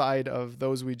outside of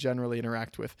those we generally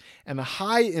interact with. And the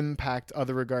high impact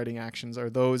other regarding actions are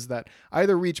those that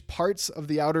either reach parts of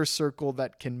the outer circle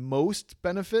that can most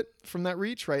benefit from that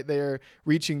reach, right? They are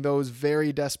reaching those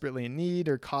very desperately in need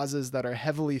or causes that are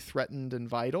heavily threatened and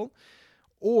vital,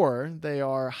 or they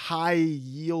are high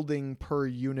yielding per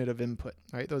unit of input,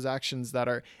 right? Those actions that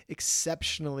are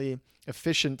exceptionally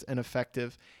efficient and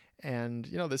effective. And,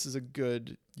 this is a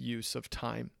good use of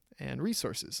time and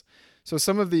resources. So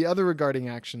some of the other regarding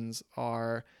actions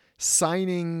are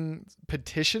signing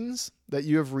petitions that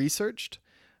you have researched,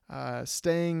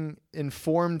 staying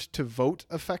informed to vote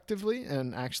effectively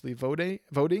and actually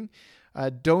voting,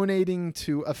 donating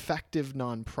to effective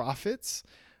nonprofits,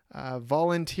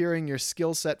 volunteering your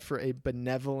skill set for a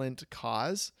benevolent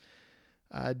cause,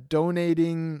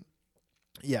 donating,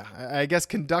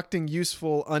 conducting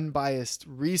useful, unbiased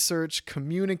research,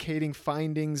 communicating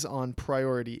findings on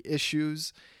priority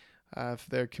issues, if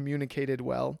they're communicated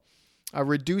well,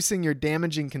 reducing your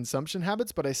damaging consumption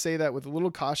habits. But I say that with a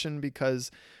little caution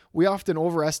because we often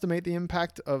overestimate the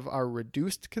impact of our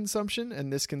reduced consumption,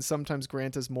 and this can sometimes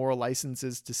grant us moral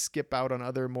licenses to skip out on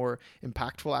other more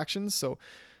impactful actions. So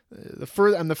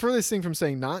I'm the furthest thing from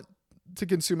saying not to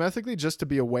consume ethically, just to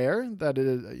be aware that it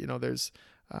is, there's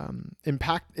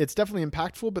impact. It's definitely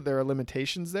impactful, but there are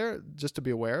limitations there, just to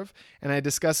be aware of. And I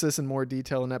discuss this in more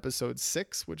detail in episode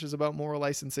 6, which is about moral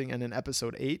licensing, and in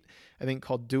episode 8, I think,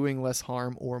 called Doing Less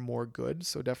Harm or More Good.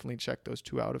 So definitely check those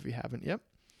 2 out if you haven't yet.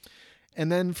 And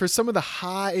then for some of the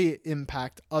high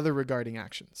impact other regarding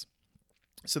actions.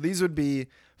 So these would be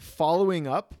following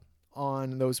up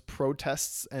on those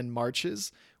protests and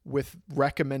marches with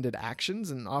recommended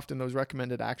actions. And often those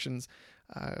recommended actions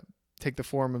take the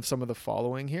form of some of the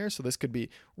following here. So this could be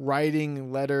writing a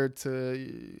letter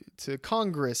to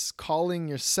Congress, calling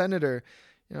your senator,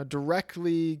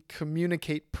 directly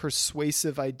communicate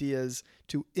persuasive ideas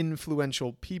to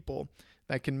influential people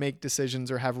that can make decisions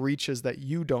or have reaches that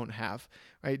you don't have,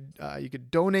 right? You could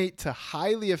donate to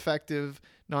highly effective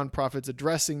nonprofits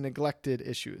addressing neglected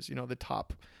issues, the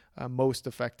top most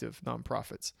effective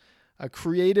nonprofits.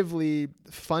 Creatively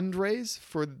fundraise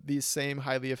for these same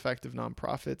highly effective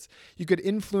nonprofits. You could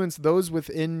influence those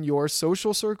within your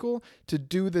social circle to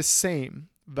do the same,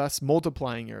 thus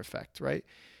multiplying your effect, right?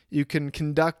 You can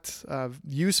conduct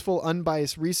useful,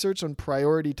 unbiased research on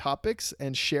priority topics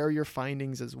and share your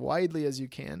findings as widely as you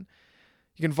can.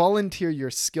 You can volunteer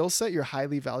your skill set, your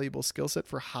highly valuable skill set,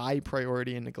 for high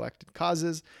priority and neglected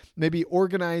causes. Maybe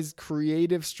organize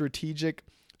creative, strategic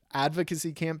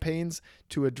advocacy campaigns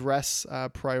to address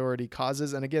priority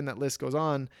causes. And again, that list goes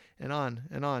on and on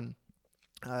and on.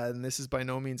 And this is by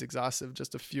no means exhaustive,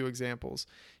 just a few examples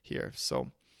here. So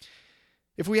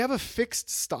if we have a fixed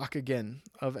stock again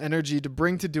of energy to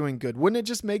bring to doing good, wouldn't it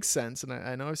just make sense, and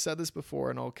I know I've said this before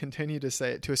and I'll continue to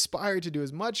say it, to aspire to do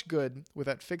as much good with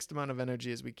that fixed amount of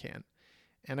energy as we can?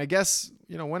 And I guess,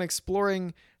 when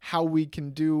exploring how we can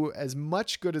do as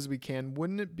much good as we can,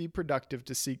 wouldn't it be productive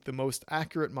to seek the most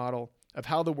accurate model of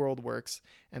how the world works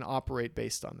and operate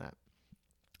based on that?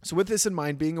 So with this in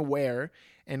mind, being aware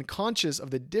and conscious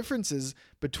of the differences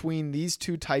between these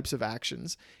 2 types of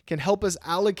actions can help us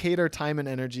allocate our time and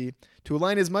energy to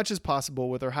align as much as possible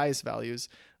with our highest values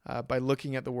by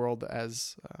looking at the world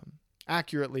as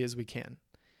accurately as we can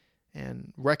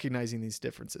and recognizing these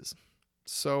differences.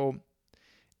 So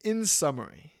in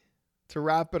summary, to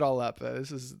wrap it all up,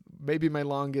 this is maybe my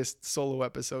longest solo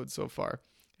episode so far,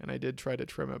 and I did try to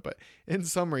trim it, but in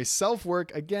summary,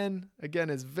 self-work, again,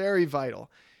 is very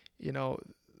vital.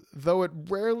 Though it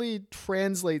rarely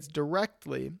translates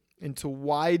directly into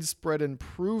widespread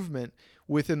improvement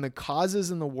within the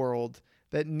causes in the world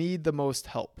that need the most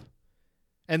help.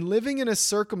 And living in a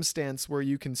circumstance where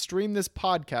you can stream this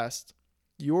podcast,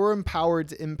 you're empowered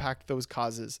to impact those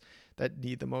causes that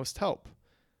need the most help.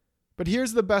 But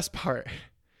here's the best part.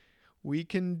 We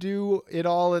can do it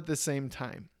all at the same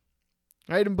time,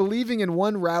 right? And believing in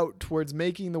one route towards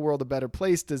making the world a better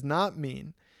place does not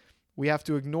mean we have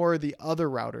to ignore the other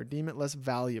route or deem it less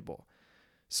valuable.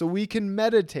 So we can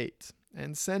meditate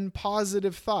and send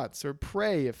positive thoughts or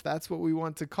pray, if that's what we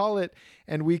want to call it.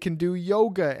 And we can do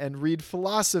yoga and read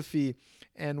philosophy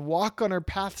and walk on our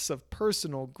paths of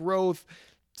personal growth,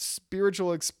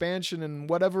 spiritual expansion, and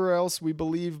whatever else we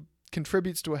believe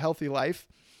contributes to a healthy life.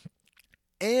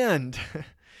 And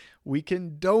we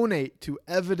can donate to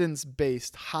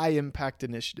evidence-based, high-impact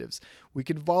initiatives. We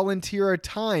can volunteer our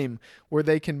time where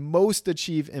they can most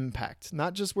achieve impact,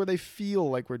 not just where they feel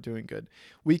like we're doing good.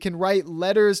 We can write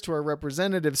letters to our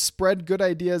representatives, spread good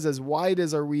ideas as wide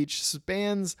as our reach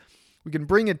spans. We can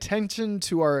bring attention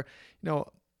to our,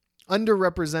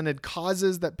 underrepresented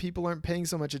causes that people aren't paying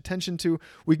so much attention to.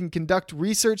 We can conduct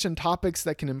research on topics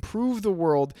that can improve the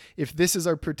world if this is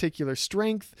our particular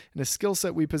strength and a skill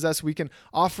set we possess. We can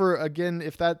offer, again,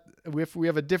 if we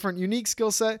have a different, unique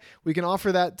skill set, we can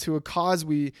offer that to a cause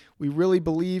we really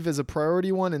believe is a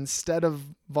priority one, instead of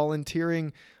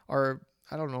volunteering our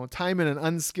time in an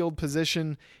unskilled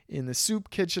position in the soup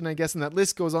kitchen, I guess, and that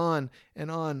list goes on and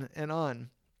on and on.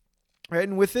 Right?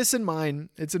 And with this in mind,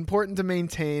 it's important to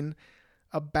maintain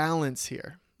a balance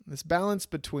here. This balance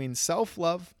between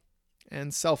self-love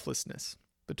and selflessness,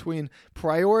 between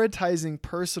prioritizing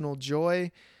personal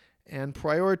joy and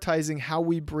prioritizing how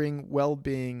we bring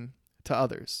well-being to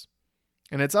others.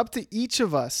 And it's up to each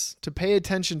of us to pay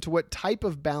attention to what type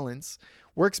of balance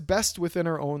works best within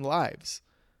our own lives.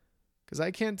 Because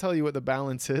I can't tell you what the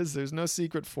balance is. There's no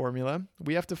secret formula.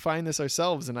 We have to find this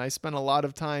ourselves. And I spent a lot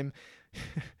of time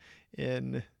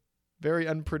in very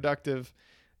unproductive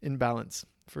imbalance,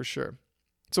 for sure.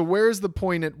 So where's the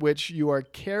point at which you are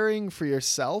caring for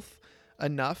yourself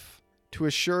enough to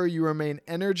assure you remain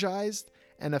energized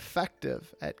and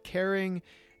effective at caring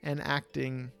and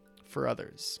acting for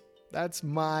others? That's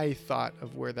my thought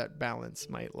of where that balance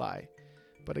might lie.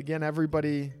 But again,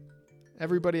 everybody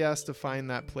has to find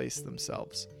that place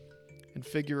themselves and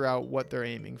figure out what they're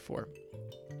aiming for.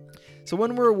 So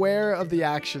when we're aware of the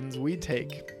actions we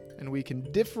take and we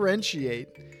can differentiate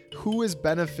who is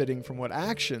benefiting from what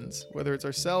actions, whether it's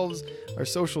ourselves, our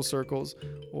social circles,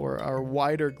 or our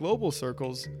wider global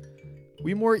circles,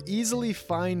 we more easily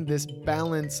find this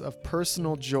balance of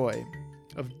personal joy,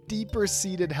 of deeper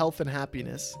seated health and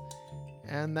happiness,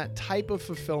 and that type of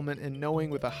fulfillment in knowing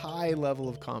with a high level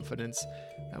of confidence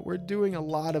that we're doing a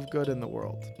lot of good in the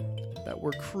world, that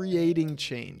we're creating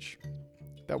change,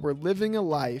 that we're living a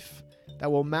life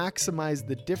that will maximize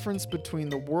the difference between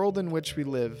the world in which we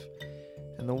live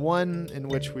and the one in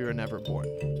which we were never born.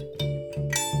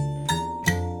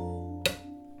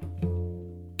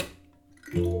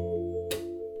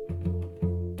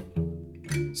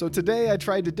 So today I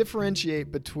tried to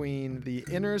differentiate between the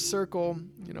inner circle,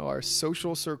 our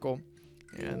social circle,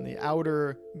 and the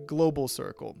outer global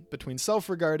circle, between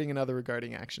self-regarding and other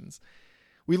regarding actions.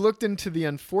 We looked into the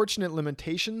unfortunate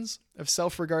limitations of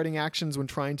self-regarding actions when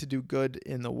trying to do good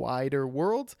in the wider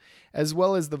world, as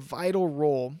well as the vital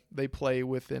role they play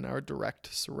within our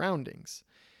direct surroundings.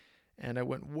 And I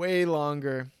went way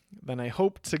longer than I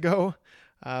hoped to go,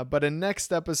 but in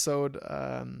next episode,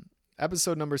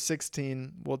 episode number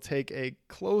 16, we'll take a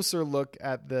closer look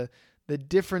at the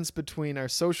difference between our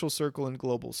social circle and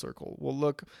global circle. We'll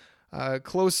look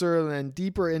closer and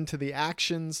deeper into the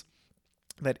actions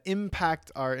that impact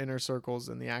our inner circles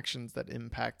and the actions that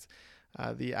impact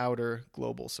the outer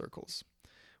global circles.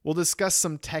 We'll discuss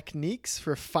some techniques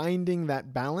for finding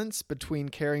that balance between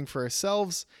caring for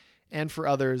ourselves and for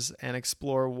others and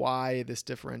explore why this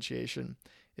differentiation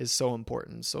is so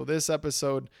important. So this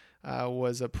episode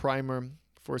was a primer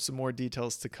for some more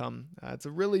details to come. It's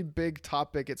a really big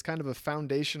topic. It's kind of a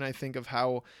foundation, I think, of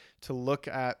how to look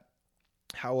at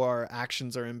how our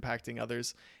actions are impacting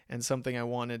others, and something I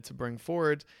wanted to bring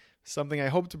forward, something I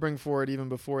hope to bring forward even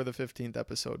before the 15th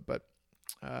episode. But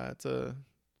it's a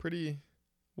pretty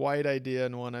wide idea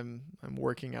and one I'm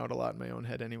working out a lot in my own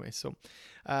head anyway. So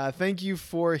thank you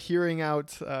for hearing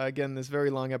out, again, this very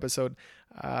long episode.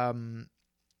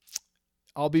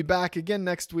 I'll be back again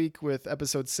next week with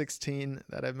episode 16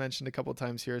 that I've mentioned a couple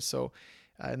times here. So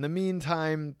in the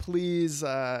meantime, please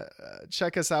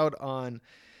check us out on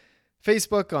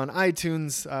Facebook, on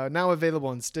iTunes, now available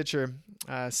on Stitcher,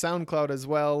 SoundCloud as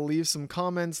well. Leave some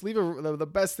comments. The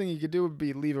best thing you could do would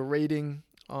be leave a rating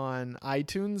on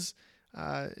iTunes.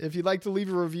 If you'd like to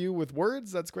leave a review with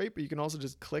words, that's great, but you can also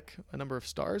just click a number of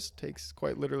stars. It takes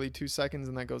quite literally 2 seconds,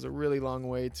 and that goes a really long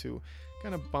way to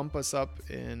kind of bump us up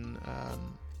in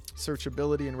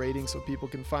searchability and rating so people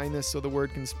can find this, so the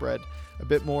word can spread a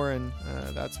bit more, and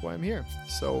that's why I'm here.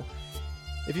 So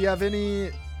if you have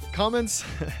any comments,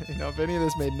 if any of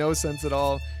this made no sense at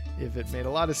all, if it made a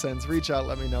lot of sense, reach out,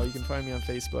 let me know. You can find me on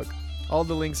Facebook. All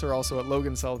the links are also at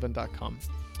logansullivan.com.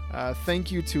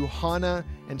 Thank you to Hana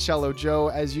and Cello Joe,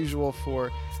 as usual,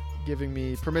 for giving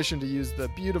me permission to use the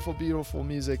beautiful, beautiful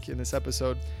music in this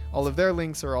episode. All of their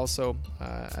links are also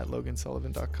at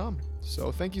logansullivan.com.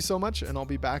 So thank you so much, and I'll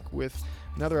be back with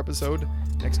another episode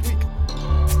next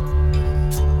week.